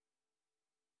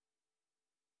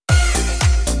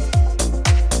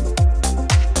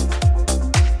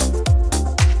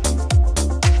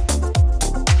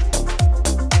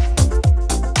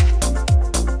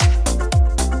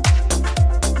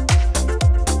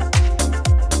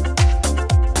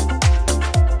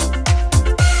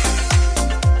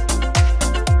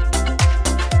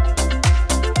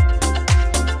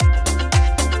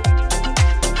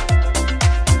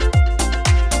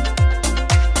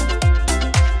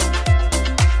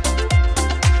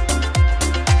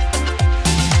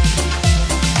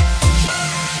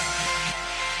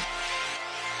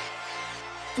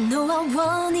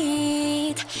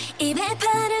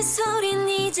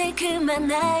이제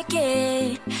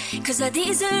그만할게 Cause I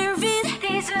deserve it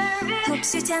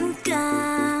혹시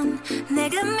잠깐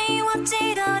내가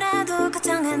미워지더라도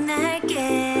걱정 안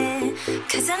할게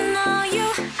Cause I know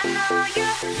you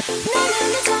내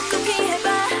눈을 자꾸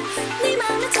피해봐 네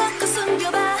맘을 자꾸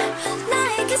숨겨봐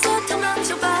나에게서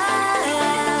도망쳐봐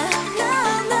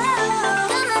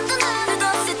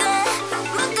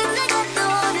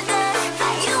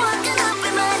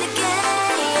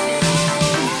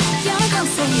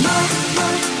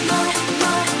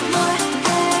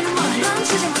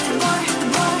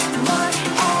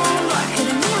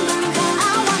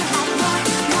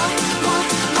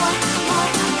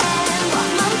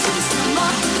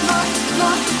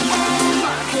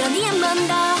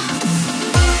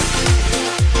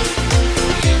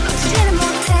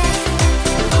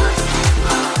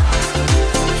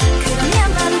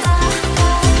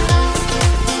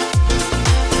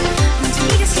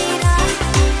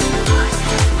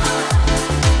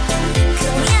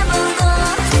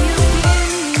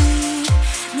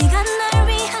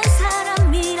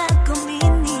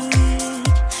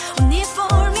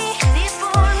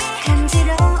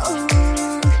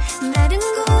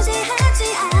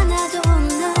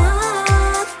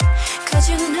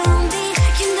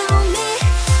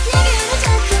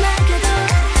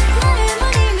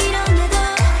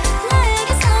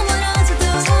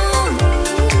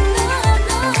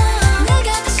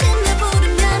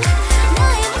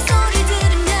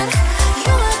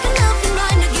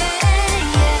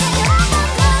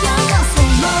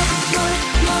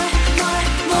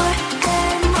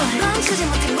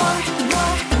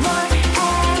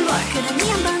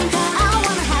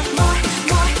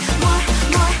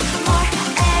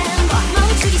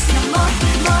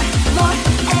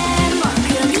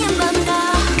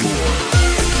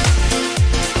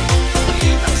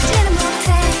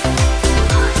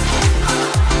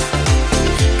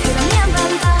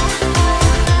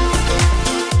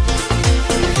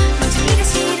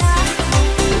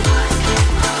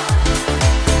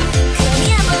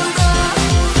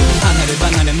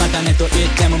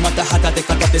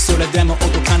それでも音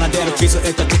奏でる傷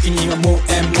得た時にはも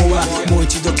うもう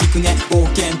一度聞くね冒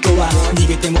険とは逃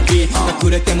げてもいい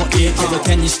隠れてもいいけど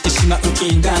手にしてしまう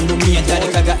禁断の見え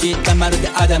誰かが言ったまるで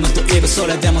アダムとイブそ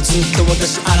れでもずっと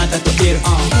私あなたといる